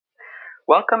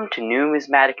Welcome to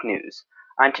Numismatic News.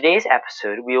 On today's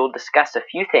episode, we will discuss a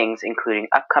few things including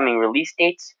upcoming release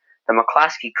dates, the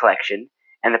McCloskey collection,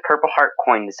 and the Purple Heart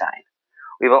coin design.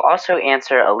 We will also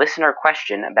answer a listener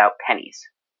question about pennies.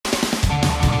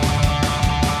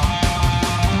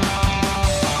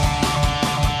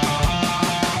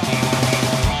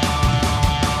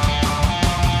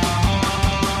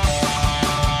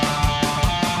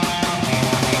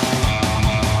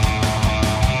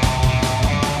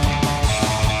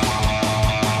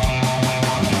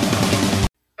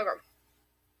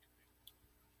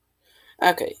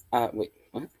 Okay, wait,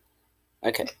 what?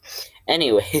 Okay.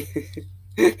 Anyway,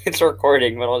 it's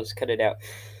recording, but I'll just cut it out.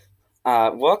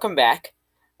 Welcome back.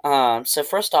 So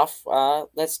first off,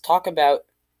 let's talk about,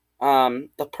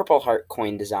 the Purple Heart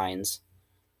coin designs.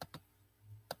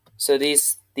 So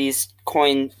these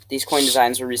coin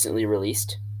designs were recently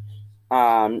released,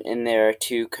 and they're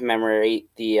to commemorate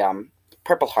the,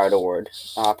 Purple Heart Award.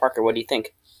 Parker, what do you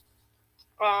think?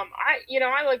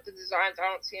 I like the designs. I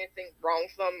don't see anything wrong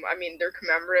with them. I mean, they're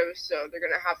commemorative, so they're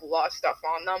gonna have a lot of stuff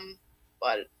on them.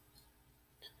 But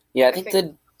yeah, I think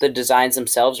the designs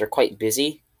themselves are quite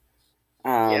busy.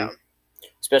 Yeah.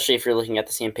 Especially if you're looking at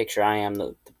the same picture I am,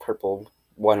 the purple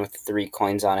one with 3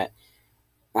 coins on it.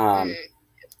 It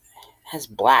has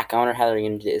black. I wonder how they're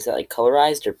going to do it. Is that like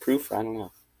colorized or proof? I don't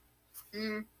know.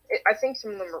 I think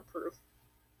some of them are proof.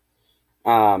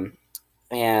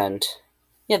 And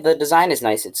yeah, the design is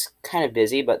nice. It's kind of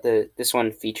busy, but this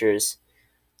one features,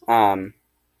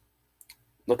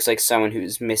 looks like someone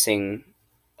who's missing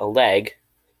a leg,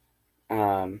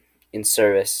 in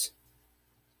service,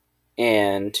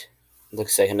 and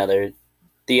looks like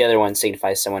the other one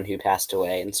signifies someone who passed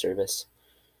away in service.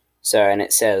 So, and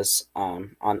it says,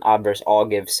 on obverse, all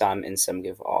give some and some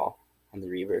give all on the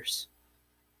reverse.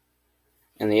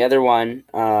 And the other one,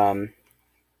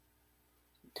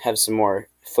 have some more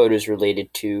photos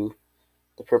related to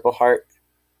the Purple Heart.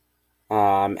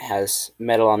 Has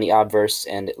metal on the obverse,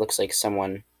 and it looks like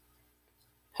someone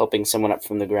helping someone up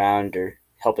from the ground or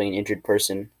helping an injured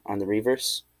person on the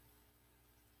reverse.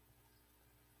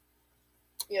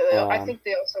 Yeah, I think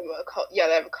they also have they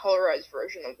have a colorized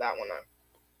version of that one.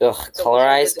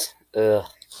 Colorized? Ugh.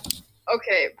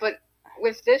 Okay, but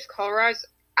with this colorized,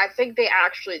 I think they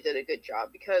actually did a good job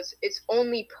because it's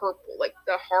only purple. Like,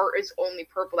 the heart is only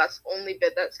purple. That's the only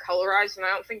bit that's colorized, and I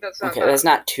don't think that's not okay. That's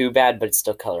not too bad, but it's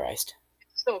still colorized.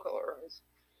 It's still colorized.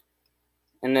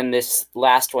 And then this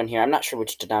last one here, I'm not sure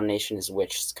which denomination is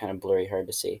which. It's kind of blurry, hard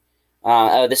to see.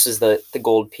 This is the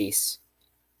gold piece.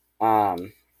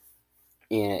 And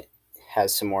it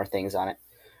has some more things on it.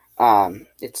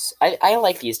 I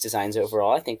like these designs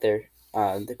overall. I think they're,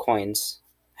 the coins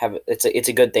it's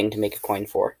a good thing to make a coin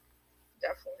for.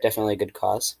 Definitely a good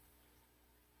cause.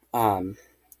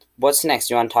 What's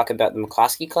next? You want to talk about the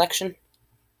McCloskey collection?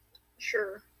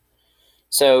 Sure.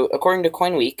 So, according to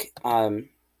Coin Week,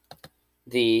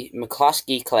 the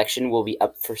McCloskey collection will be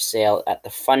up for sale at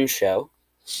the Fun Show,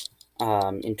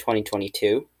 in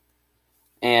 2022,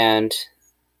 and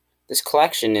this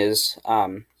collection is,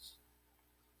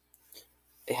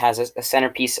 it has a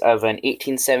centerpiece of an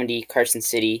 1870 Carson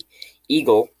City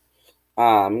Eagle,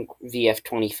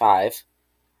 VF25,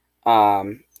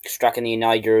 struck in the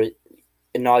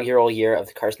inaugural year of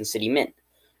the Carson City Mint.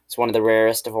 It's one of the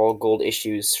rarest of all gold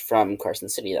issues from Carson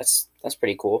City. That's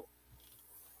pretty cool.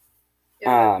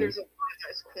 Yeah, there's a lot of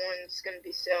nice coins going to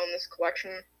be selling this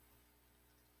collection.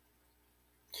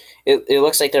 It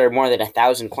looks like there are more than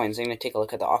 1,000 coins. I'm going to take a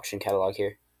look at the auction catalog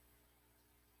here.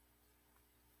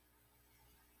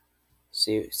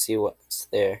 See what's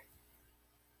there.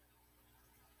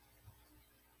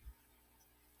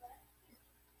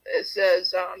 It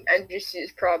says, NGC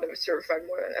is proud to have certified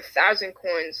more than 1,000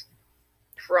 coins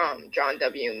from John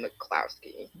W.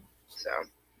 McCloskey. So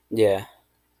yeah,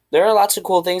 there are lots of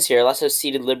cool things here. Lots of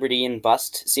seated Liberty and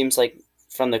bust. Seems like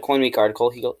from the Coin Week article,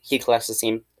 he collects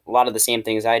a lot of the same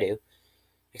things I do,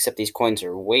 except these coins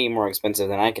are way more expensive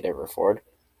than I could ever afford.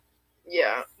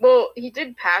 Yeah, well, he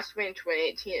did pass away in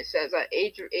 2018. It says at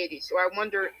age of 80. So I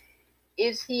wonder,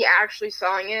 is he actually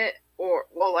selling it, or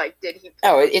did he?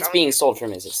 Oh, it's being sold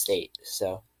from his estate,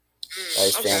 so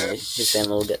his family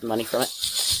will get money from it.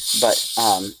 But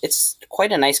it's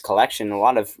quite a nice collection. A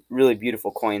lot of really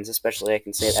beautiful coins, especially I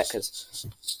can say that because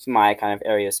my kind of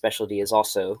area of specialty is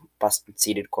also bust and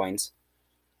seated coins.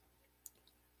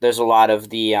 There's a lot of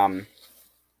the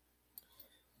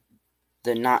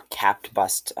not capped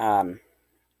bust,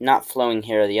 not flowing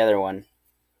here, the other one.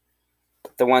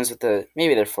 The ones with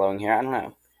maybe they're flowing here. I don't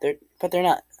know. They're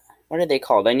not. What are they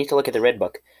called? I need to look at the red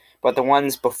book. But the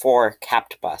ones before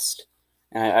capped bust,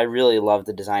 And I really love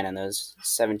the design on those.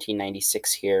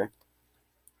 1796 here.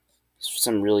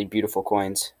 Some really beautiful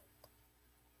coins.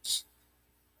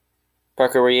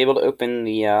 Parker, were you able to open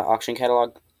the auction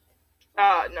catalog? No,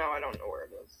 I don't know where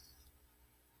it is.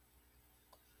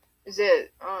 Is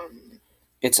it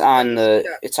It's on the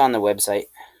that? it's on the website.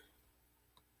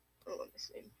 Oh, let me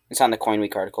see. It's on the Coin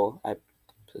Week article I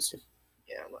posted.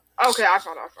 Yeah. Okay, I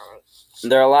found it.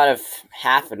 There are a lot of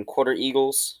half and quarter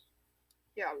eagles.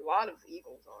 Yeah, a lot of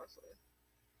eagles, honestly.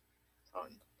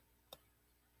 Ton.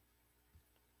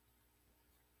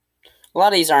 A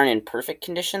lot of these aren't in perfect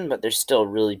condition, but they're still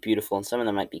really beautiful, and some of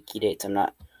them might be key dates. I'm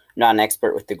not an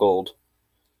expert with the gold.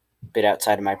 A bit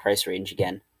outside of my price range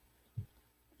again.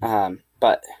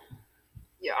 But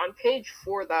yeah, on page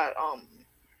 4, that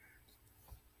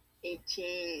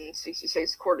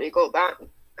 1866 quarter eagle, that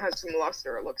has some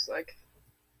luster, it looks like.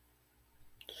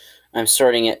 I'm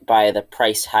sorting it by the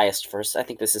price highest first. I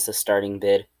think this is the starting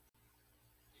bid.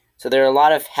 So there are a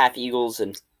lot of half eagles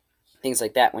and things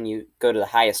like that when you go to the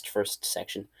highest first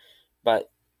section.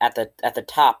 But at the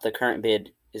top, the current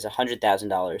bid is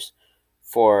 $100,000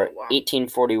 for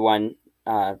 1841,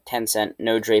 10 cent,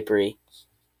 no drapery,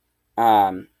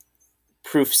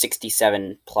 proof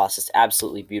 67 plus. It's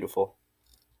absolutely beautiful.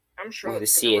 I'm sure with the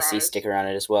CAC sticker on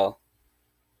it as well.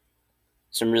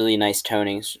 Some really nice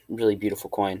tonings, really beautiful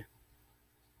coin.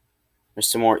 There's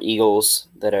some more eagles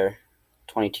that are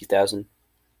 22,000,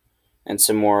 and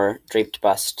some more draped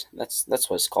bust. That's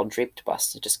what it's called, draped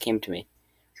bust. It just came to me.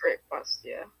 Draped bust,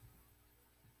 yeah.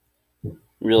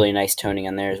 Really nice toning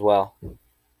on there as well.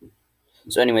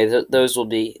 So anyway, those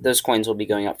coins will be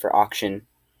going up for auction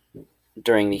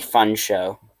during the fun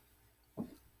show. I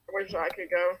wish I could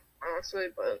go, honestly,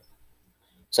 but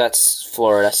so that's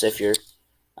Florida. So if you're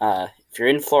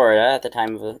in Florida at the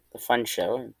time of the fun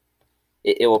show,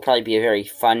 it will probably be a very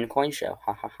fun coin show.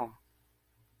 Ha ha ha.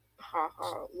 Ha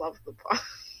ha. Love the pun.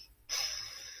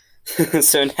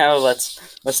 So now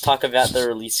let's talk about the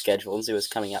release schedule and see what's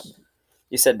coming up.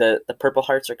 You said the Purple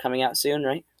Hearts are coming out soon,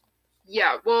 right?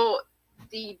 Yeah, well,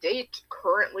 the date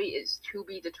currently is to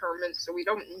be determined, so we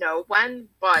don't know when,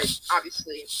 but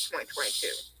obviously 2022.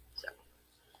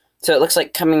 So it looks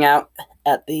like coming out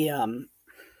at the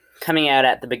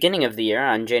beginning of the year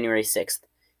on January 6th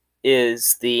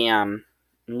is the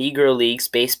Negro Leagues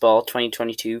Baseball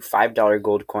 2022 $5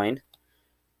 gold coin,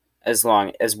 as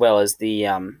well as the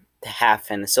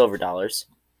half and the silver dollars.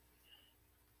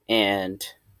 And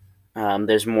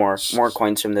there's more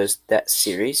coins from that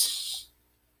series.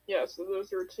 Yeah, so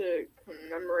those are to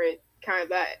commemorate kind of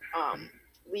that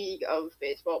league of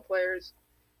baseball players.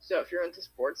 So if you're into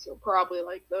sports, you'll probably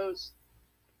like those.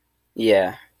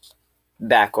 Yeah,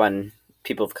 back when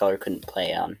people of color couldn't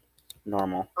play on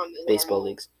normal baseball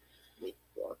leagues.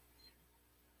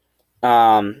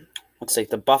 Looks like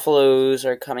the Buffaloes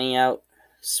are coming out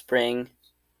spring.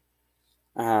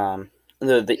 The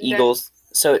Eagles.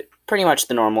 So pretty much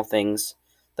the normal things.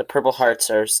 The Purple Hearts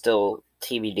are still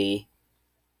TBD.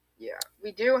 Yeah,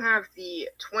 we do have the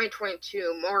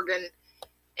 2022 Morgan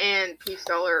and Peace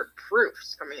Dollar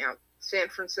proofs coming out. San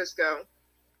Francisco.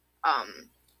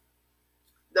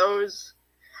 Those,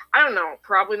 I don't know,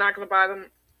 probably not going to buy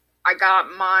them. I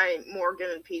got my Morgan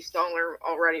and Peace Dollar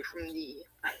already from the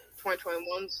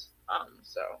 2021s,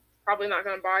 so probably not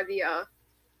going to buy the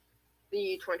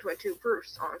 2022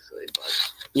 proofs, honestly.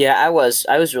 But yeah, I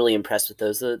was really impressed with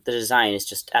those. The design is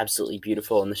just absolutely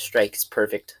beautiful, and the strike is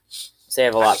perfect. So they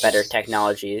have a lot better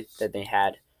technology than they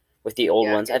had with the old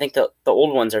ones. I think the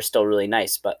old ones are still really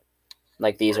nice, but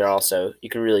like these are also, you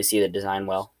can really see the design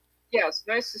well. Yeah, it's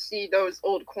nice to see those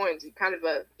old coins in kind of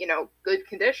a, good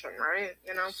condition, right?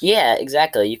 Yeah,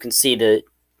 exactly. You can see the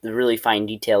really fine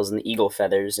details in the eagle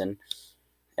feathers and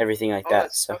everything like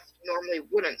that. So stuff you normally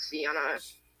wouldn't see on a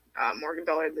Morgan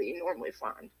Dollar that you normally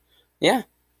find. Yeah.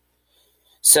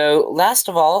 So last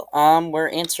of all, we're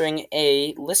answering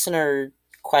a listener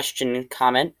question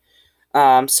comment.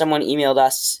 Someone emailed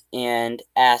us and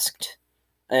asked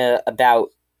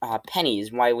about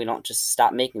pennies, why we don't just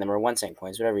stop making them, or 1 cent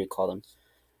coins, whatever you call them.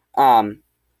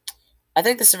 I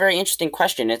think this is a very interesting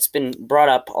question. It's been brought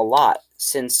up a lot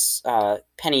since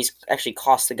pennies actually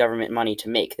cost the government money to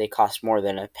make. They cost more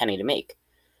than a penny to make.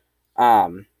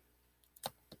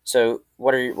 So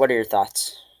what are your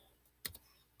thoughts?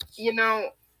 I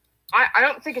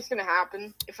don't think it's going to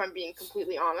happen, if I'm being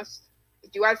completely honest.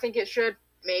 Do I think it should?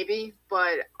 Maybe,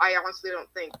 but I honestly don't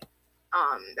think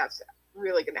that's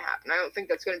really going to happen. I don't think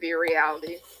that's going to be a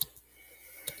reality.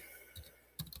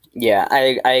 Yeah,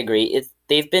 I agree.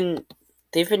 They've been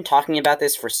talking about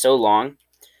this for so long,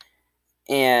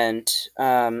 and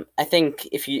I think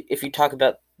if you talk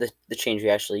about the change we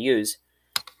actually use,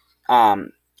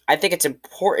 I think it's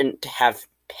important to have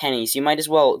pennies. You might as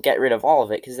well get rid of all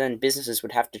of it, because then businesses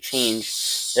would have to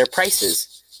change their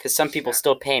prices, because some people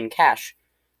still pay in cash.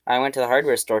 I went to the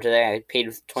hardware store today. I paid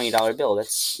with a $20 bill.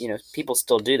 That's, people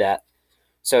still do that.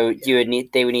 So they would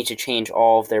need to change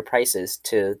all of their prices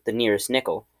to the nearest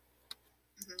nickel.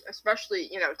 Especially,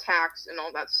 tax and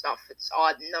all that stuff. It's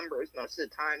odd numbers most of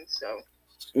the time, so.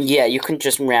 Yeah, you couldn't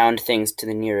just round things to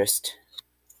the nearest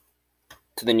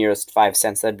 5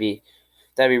 cents. That'd be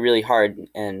really hard,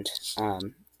 and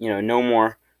no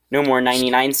more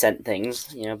 99-cent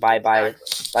things. Bye bye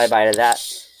to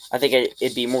that. I think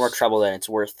it'd be more trouble than it's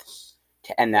worth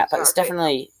to end that. But it's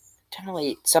definitely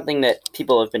something that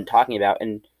people have been talking about,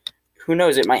 and who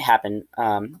knows, it might happen.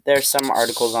 There's some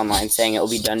articles online saying it will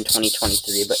be done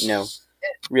 2023, but no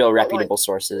real reputable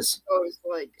sources. Oh, it's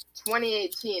like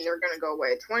 2018 they're gonna go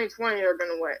away. 2020 they're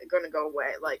gonna go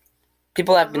away. Like,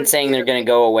 people have been saying they're gonna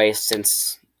go away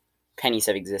since pennies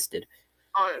have existed.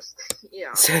 Honestly,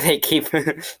 yeah. So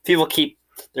people keep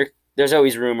there's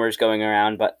always rumors going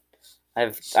around, but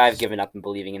I've given up on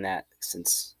believing in that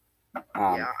since. Yeah,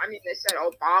 I mean, they said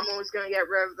Obama was gonna get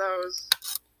rid of those,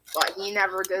 but he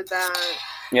never did that.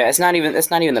 Yeah, it's not even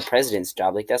the president's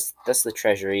job. Like, that's the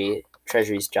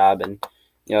Treasury's job, and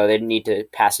they need to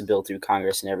pass a bill through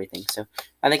Congress and everything. So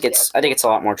I think it's a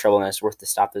lot more trouble than it's worth to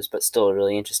stop this, but still a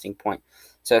really interesting point.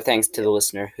 So thanks to the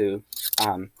listener who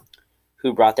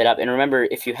brought that up. And remember,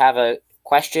 if you have a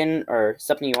question or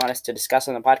something you want us to discuss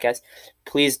on the podcast,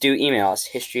 please do email us,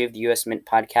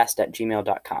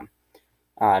 historyoftheusmintpodcast@gmail.com.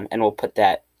 And we'll put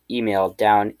that email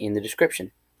down in the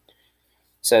description.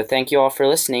 So thank you all for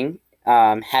listening.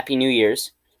 Happy New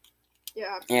Year's.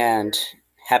 Yeah. And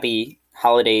happy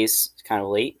holidays. It's kind of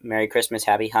late. Merry Christmas,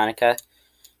 Happy Hanukkah,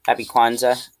 Happy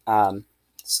Kwanzaa.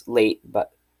 It's late,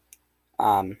 but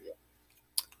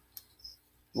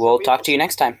we'll talk to you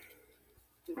next time.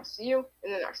 See you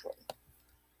in the next one.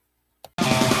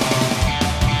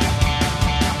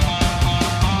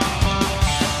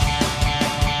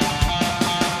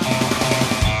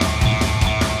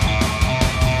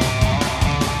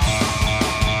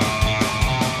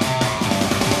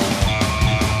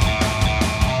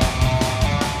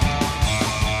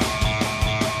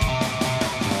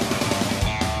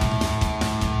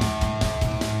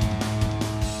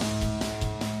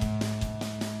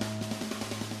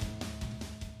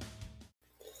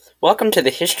 Welcome to the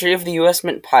History of the U.S.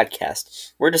 Mint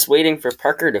podcast. We're just waiting for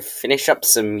Parker to finish up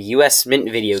some U.S.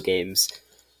 Mint video games.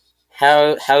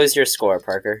 How is your score,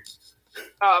 Parker?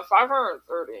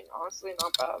 530. Honestly,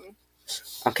 not bad.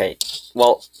 Okay,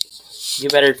 well, you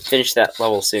better finish that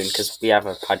level soon, because we have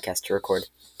a podcast to record.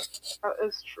 That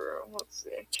is true. Let's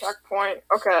see. Checkpoint.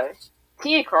 Okay.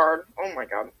 Key card. Oh my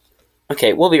god.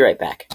 Okay, we'll be right back.